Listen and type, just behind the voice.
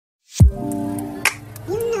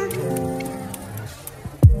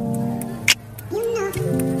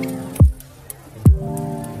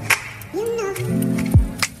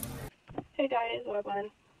guys,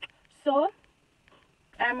 welcome. So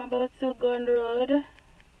I'm about to go on the road.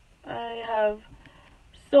 I have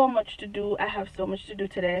so much to do. I have so much to do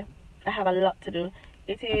today. I have a lot to do.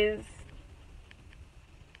 It is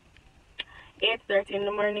 8:30 in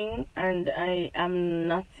the morning and I am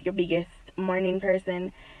not your biggest morning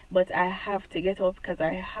person, but I have to get up because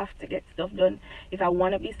I have to get stuff done. If I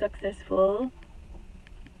want to be successful,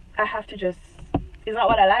 I have to just, it's not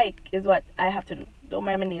what I like, it's what I have to do. Don't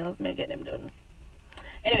mind my nails, may get them done.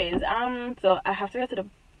 Anyways, so I have to go to the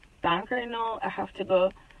bank right now. I have to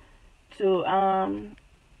go to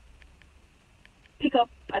pick up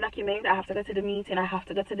a document. I have to go to the meeting. I have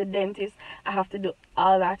to go to the dentist. I have to do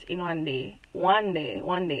all that in one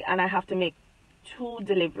day, and I have to make 2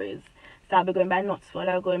 deliveries. So I'll be going by Nutsford,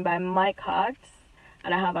 I'll be going by my carts,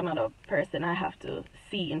 and I have another person I have to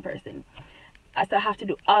see in person. So I have to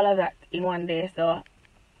do all of that in one day. So,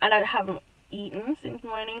 and I haven't eaten since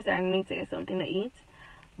morning, so I need to get something to eat.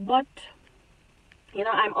 But you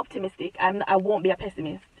know, I'm optimistic. I won't be a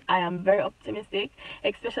pessimist. I am very optimistic,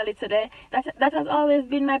 especially today. That has always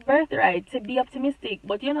been my birthright, to be optimistic.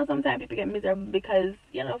 But you know, sometimes people get miserable because,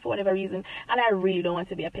 you know, for whatever reason, and I really don't want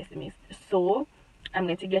to be a pessimist. So I'm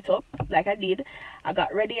going to get up like I did. I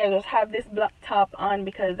got ready. I just have this black top on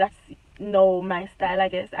because that's my style, I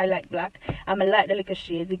guess. I like black. I like the little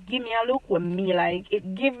shades. It give me a look where me like.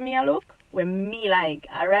 It give me a look where me like.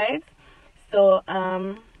 Alright? So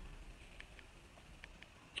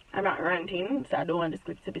I'm not ranting, so I don't want this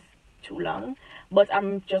clip to be too long. But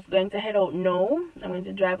I'm just going to head out now. I'm going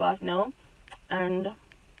to drive off now. And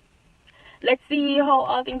let's see how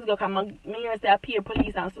all things go. Because I'm here to appear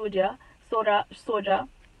police and soldier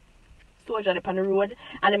upon the road.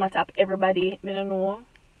 And they might tap everybody. I don't know.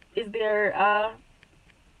 Is there a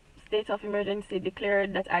state of emergency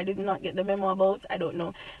declared that I did not get the memo about? I don't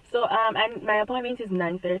know. So and my appointment is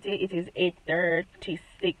 9:30. It is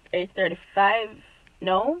 8:36, 8:35.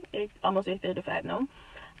 No, it's almost 8:35 now.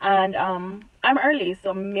 And I'm early, so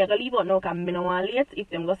I'm gonna leave out now because I don't want late. If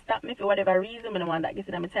them go stop me for whatever reason, I don't want that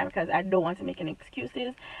getting on my time because I don't want to make any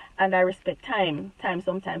excuses, and I respect time. Time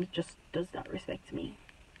sometimes just does not respect me.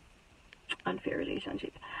 Unfair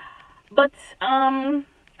relationship. But I'm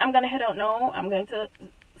gonna head out now. I'm going to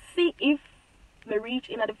see if we reach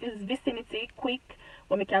in the vicinity quick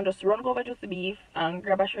when we can just run over just the beef and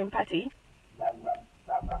grab a shrimp patty.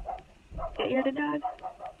 You hear the dog?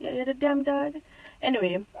 You hear the damn dog?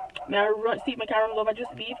 Anyway, see if I can run over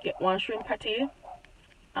just beef, get one shrimp patty.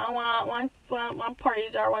 I want one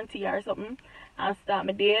porridge or one tea or something, and start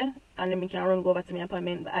my day, and then we can run over to my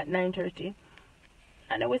appointment at 9:30.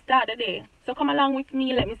 And then we start the day. So come along with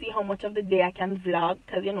me, let me see how much of the day I can vlog,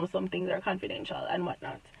 because you know some things are confidential and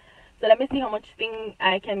whatnot. So let me see how much thing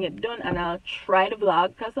I can get done, and I'll try to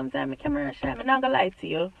vlog, because sometimes my camera shy. I'm not gonna lie to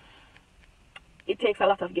you. It takes a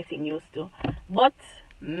lot of getting used to. But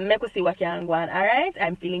make us see what can go on. Alright?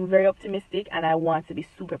 I'm feeling very optimistic and I want to be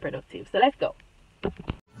super productive. So let's go.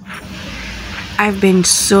 I've been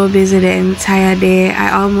so busy the entire day.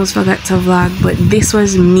 I almost forgot to vlog, but this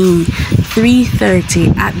was me.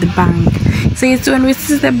 3:30 at the bank. So it's when we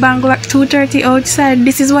see the bank like 2:30 outside.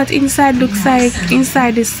 This is what inside looks like.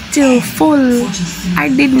 Inside is still full. I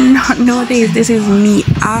did not know this. This is me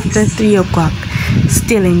after 3 o'clock,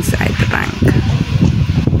 still inside the bank.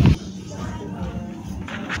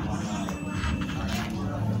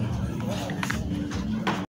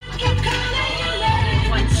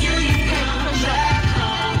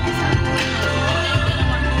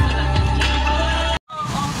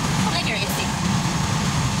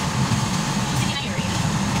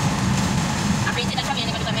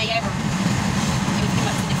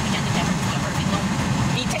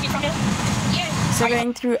 So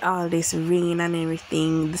going through all this rain and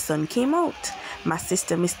everything, the sun came out. My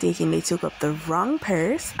sister mistakenly took up the wrong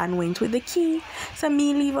purse and went with the key. So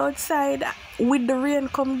me leave outside with the rain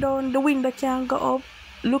come down, the window can't go up.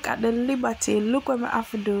 Look at the liberty, look what I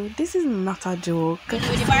have to do. This is not a joke.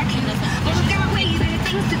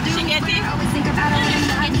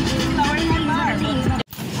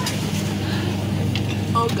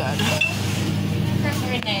 Oh god. That's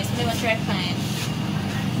very nice. Maybe I'll try pine.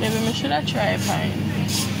 Maybe we should have tried pine.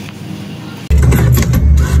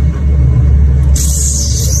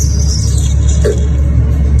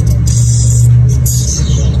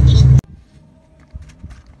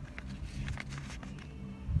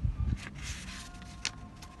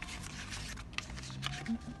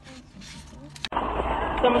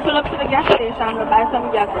 So I'm pull up to the gas station and buy some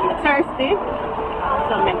gas. I'm thirsty.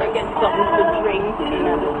 So I'm gonna get something to drink and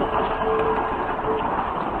then do something.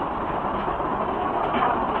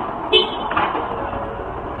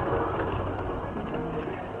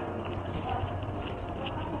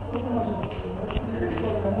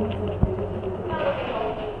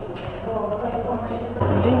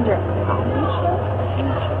 Ginger.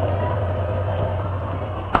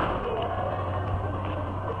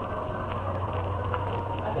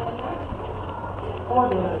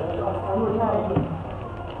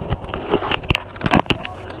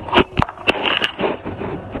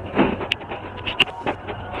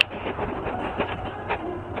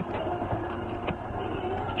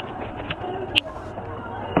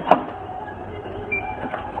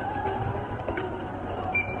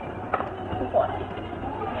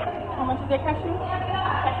 How much is your cashew?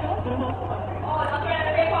 Cashew?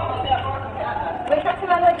 Wait, cashew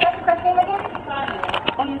and what cashew again?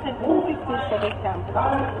 Oh, you said 250 for this camp.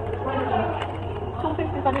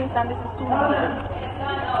 250 for this and this is 200.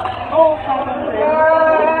 Oh, 500.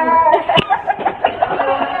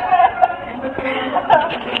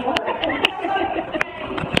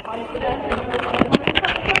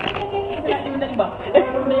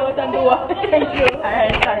 Thank you.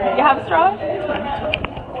 Alright, sorry. You have straw?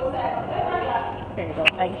 There you go.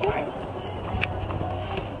 Thank you.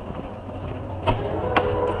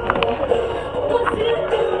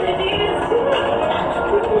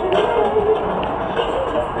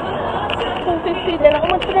 Then how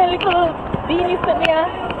much for that little beanie sent me?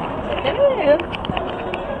 Anyways,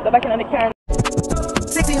 go back in on the car.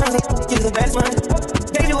 1600, you're the best one.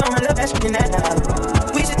 Baby, you want my love, that's freaking that now.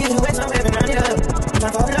 We should get away, so baby, round it up.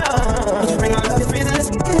 Time for love. You bring all of your friends and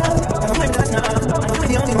let's get up. I don't wanna touch now. I know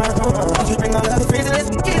we're the only one. You bring all of your friends and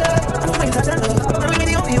let's get up. I don't wanna touch that love. I know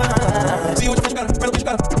we're the only one. See what you got, what you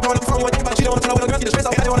got. Don't wanna phone you, think about she don't wanna tell her what girl, get the stress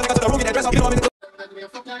off. I don't wanna make her to the room, get that dress off. You know what I mean?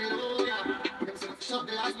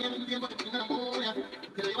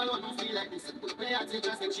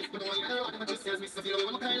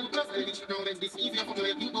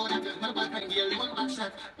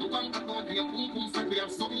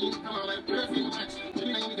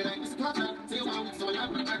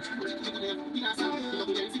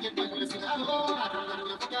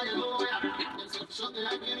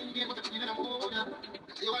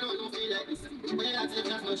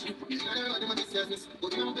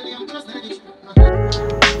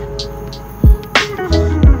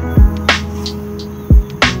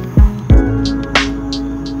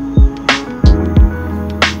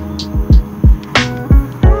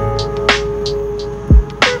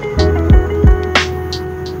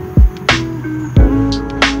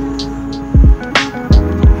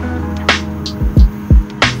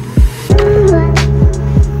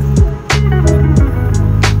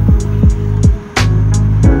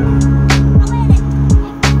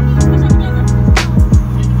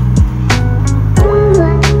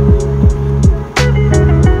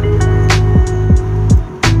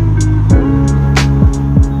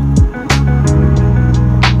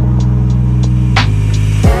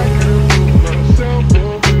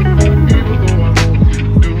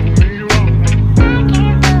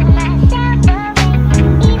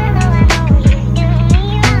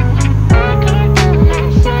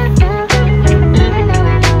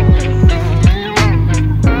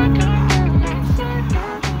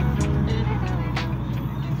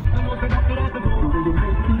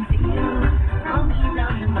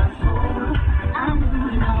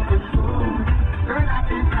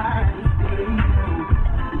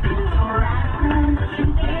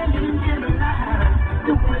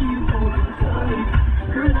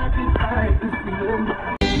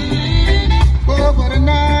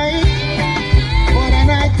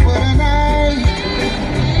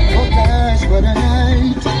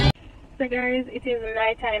 So guys, it is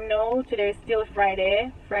night time now. Today is still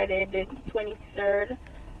Friday the 23rd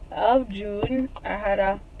of June. I had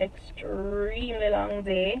a extremely long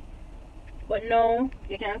day, but no,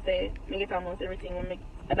 you can't say me get almost everything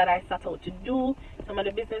that I set out to do. Some of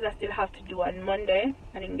the business I still have to do on Monday.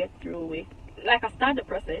 I didn't get through with, like, I started the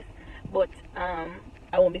process, but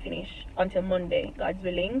I won't be finished until Monday, God's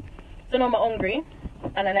willing. So now I'm hungry,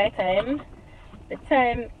 and at night time, the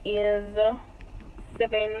time is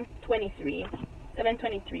 7:23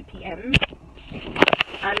 p.m.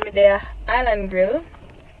 and with the island grill.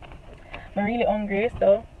 I'm really hungry,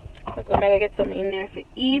 so I'm gonna get something in there to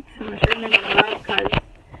eat. I'm gonna show you my vlog because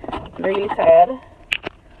I'm really tired.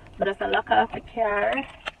 But just lock off the car.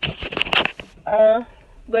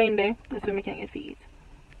 Go in there. That's where we can get to eat.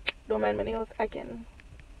 Don't mind my nails. I can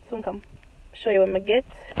soon come show you when I get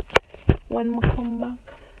when I come back.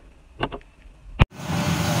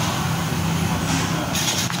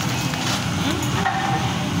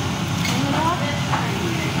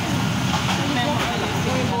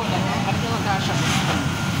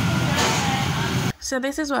 So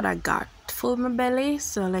this is what I got. Full my belly,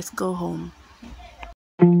 so let's go home.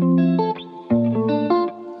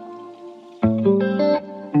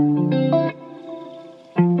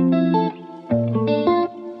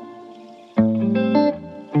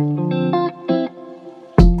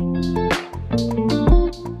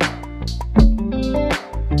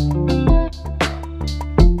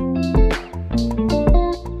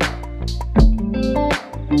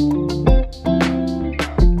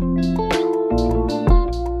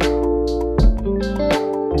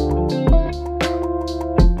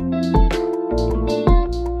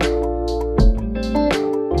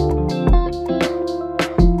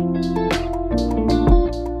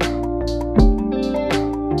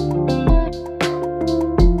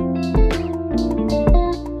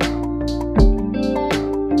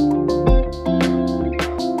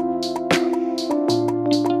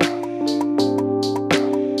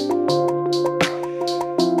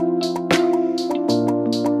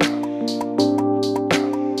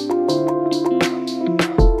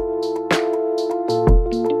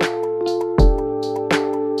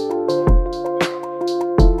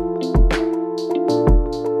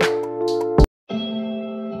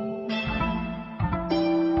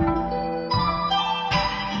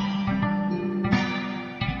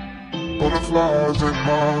 in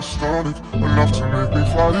my stomach, enough to make me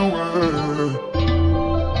fly away.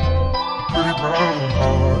 Pretty brown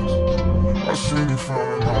eyes, I seen you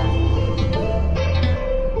from high,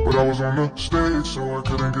 but I was on the stage, so I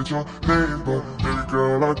couldn't get your name. But baby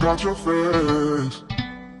girl, I got your face.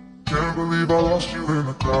 Can't believe I lost you in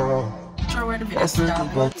the crowd. Sure where the video start,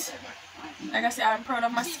 but like I said, I'm proud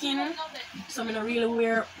of my skin, so I don't really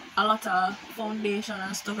wear a lot of foundation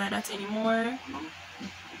and stuff like that anymore.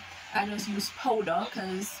 I just use powder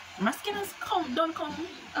because my skin has don't come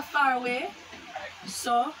a far way,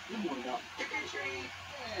 so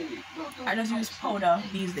I just use powder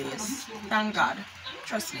these days. Thank God,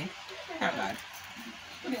 trust me, thank God.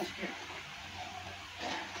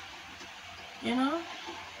 You know,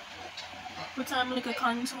 put on like a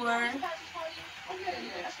contour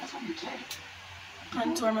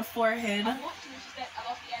my forehead.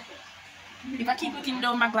 If I keep looking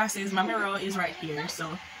down my glasses, my mirror is right here,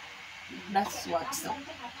 so that's what's up.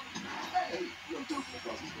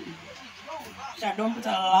 So I don't put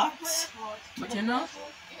a lot, but you know.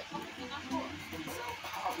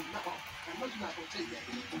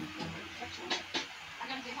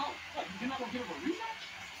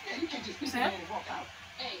 See?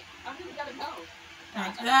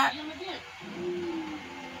 Like that.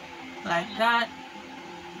 Like that.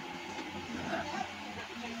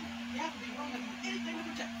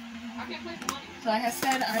 So like I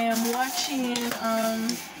said, I am watching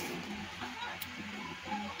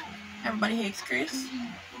Everybody Hates Chris.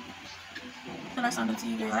 So that's on the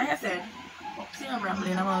TV. Like I said, see, I'm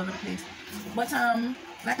rambling, I'm all over the place. But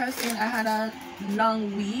like I was saying, I had a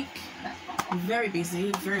long week, very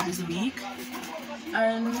busy week,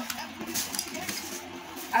 and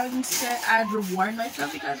I wouldn't say I'd reward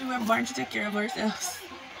myself because we were born to take care of ourselves.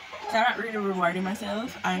 So I'm not really rewarding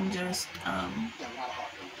myself. I'm just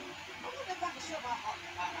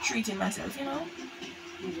treating myself, you know.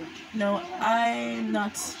 No, I'm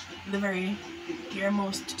not the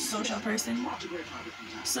most social person,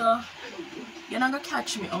 so you're not gonna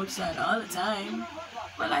catch me outside all the time.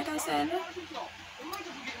 But like I said,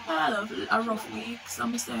 I love a rough week, so I'm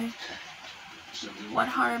gonna say, what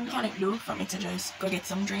harm can it do for me to just go get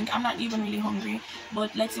some drink? I'm not even really hungry,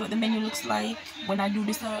 but let's see what the menu looks like when I do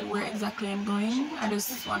decide where exactly I'm going. I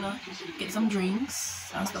just wanna get some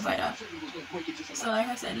drinks and stuff like that. So like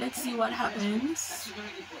I said, let's see what happens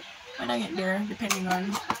when I get there, depending on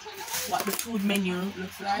what the food menu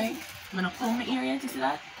looks like. I'm gonna comb my earrings, you see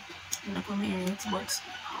that? I'm gonna comb my earrings, but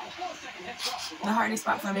the hardest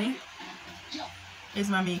part for me is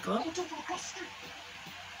my makeup.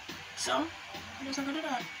 So I'm just gonna do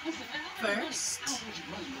that first.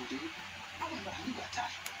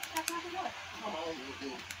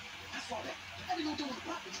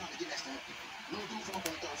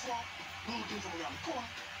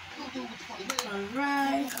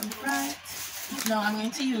 Alright. Now I'm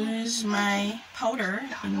going to use my powder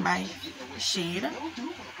in my shade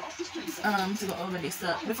to go over this.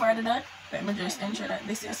 So before I do that, let me just ensure that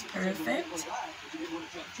this is perfect.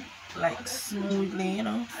 Like smoothly, you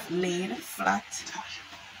know, laid flat.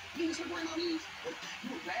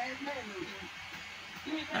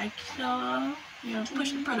 Like so, you know,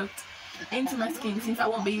 push the product into my skin. Since I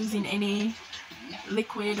won't be using any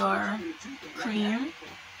liquid or cream,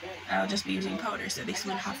 I'll just be using powder, so this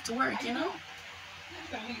will have to work, you know.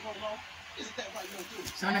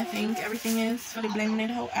 So when I think everything is fully blended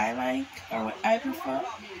how I like or what I prefer,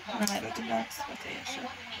 and I like to box, but yeah, sure.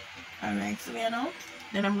 Alright, so you know,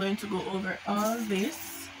 then I'm going to go over all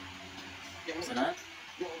this. So that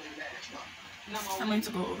I'm going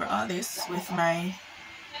to go over all this with my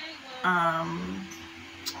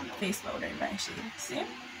face powder in my shade. See?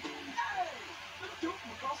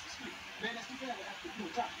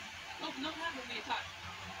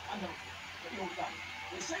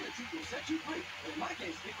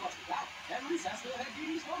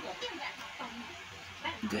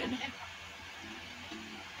 Good.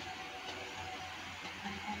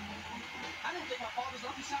 I didn't think my father's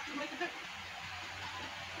lucky shot could make a difference.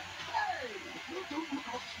 Hey, you do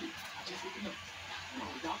across the street. I just want to know. Come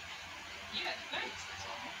on, Doc. Yeah, thanks. That's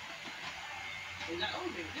all. They not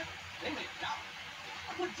only made a difference, they made a dollar.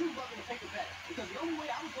 I put $2 in the paper bag because the only way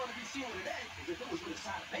I was going to be sealed today is if it was with a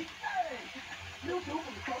side of bacon. Hey, you do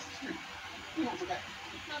from across the street. You want that?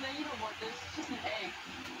 No, man, you don't want this. It's just an egg.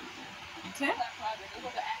 Okay. They're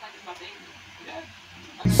going to act like it's my baby. Yeah.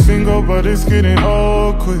 Single, but it's getting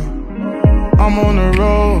old quick. I'm on the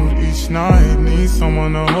road each night, need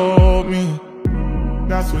someone to hold me.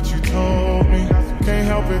 That's what you told me. Can't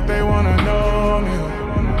help it, they wanna know me.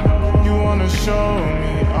 You wanna show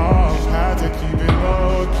me off, had to keep it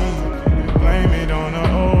low key. Blame it on the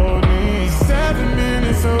old me. 7 minutes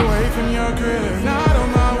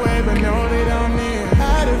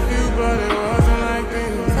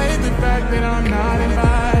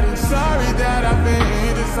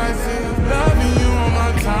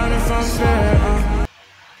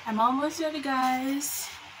almost ready, guys.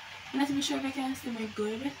 Let me show if I can see me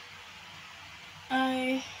good.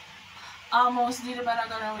 I almost did it, but I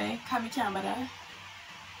got away. Come camera.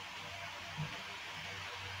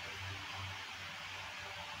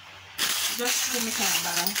 Just give me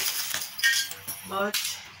camera. But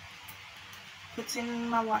putting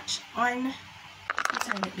my watch on.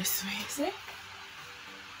 Turn it this way, see?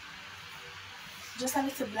 Just a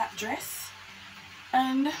little black dress.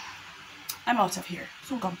 And I'm out of here.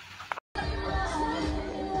 Soon come.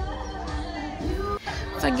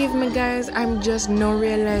 Forgive me guys, I'm just now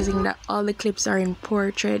realizing that all the clips are in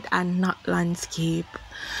portrait and not landscape.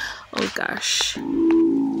 Oh gosh.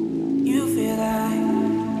 You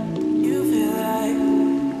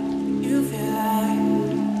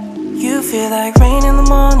feel like rain in the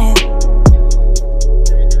morning,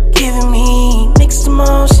 giving me mixed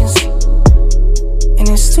emotions, and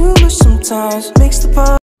it's too much sometimes. Makes the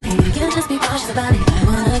part. Baby, you can't just be cautious about it. I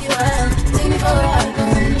wanna give you out. Take me for a ride,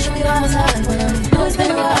 boy. Show me all what's happening. Know it's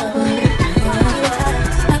been a while, boy. I wanna give you out.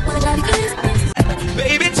 I wanna drive you crazy.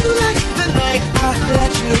 Baby, tonight, the night I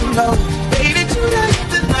let you know. Baby, tonight,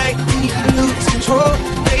 the night we lose control.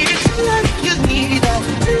 Baby, tonight you need that.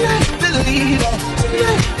 Tonight, believe that.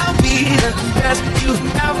 Tonight I'll be the best you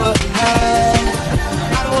ever had.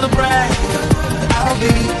 I don't wanna brag, I'll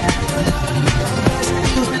be the best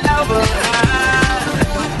you ever had.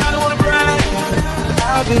 I don't wanna brag,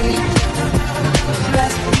 I'll be the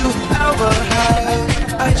best you ever had.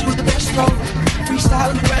 I hit you with the best stroke, freestyle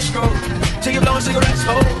in the restroom. Till you blow a cigarette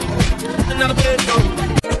smoke, another bedroom.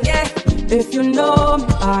 Yeah, if you know me,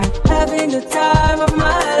 I'm having the time of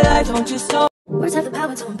my life. Don't you so? Words have the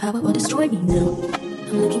power to empower or destroy me now.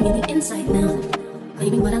 I'm looking in the inside now,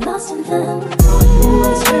 claiming what I lost in them.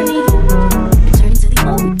 What's turning to the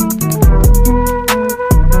old.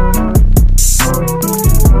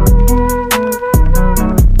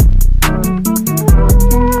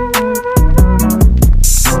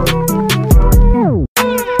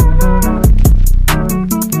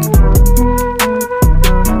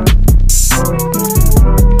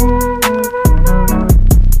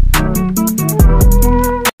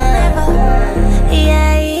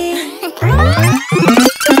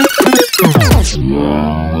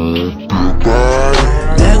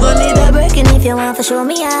 For show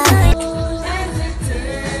me out.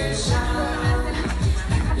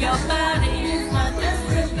 Your body is my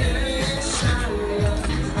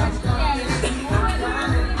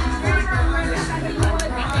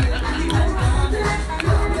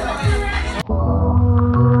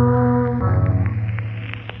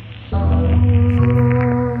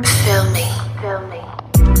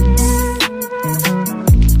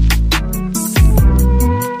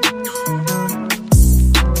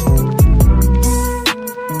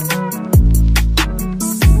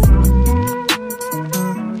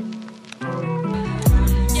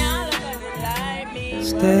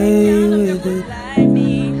Stay with it.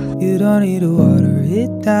 You don't need to water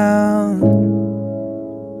it down.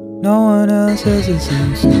 No one else has the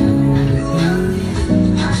same story.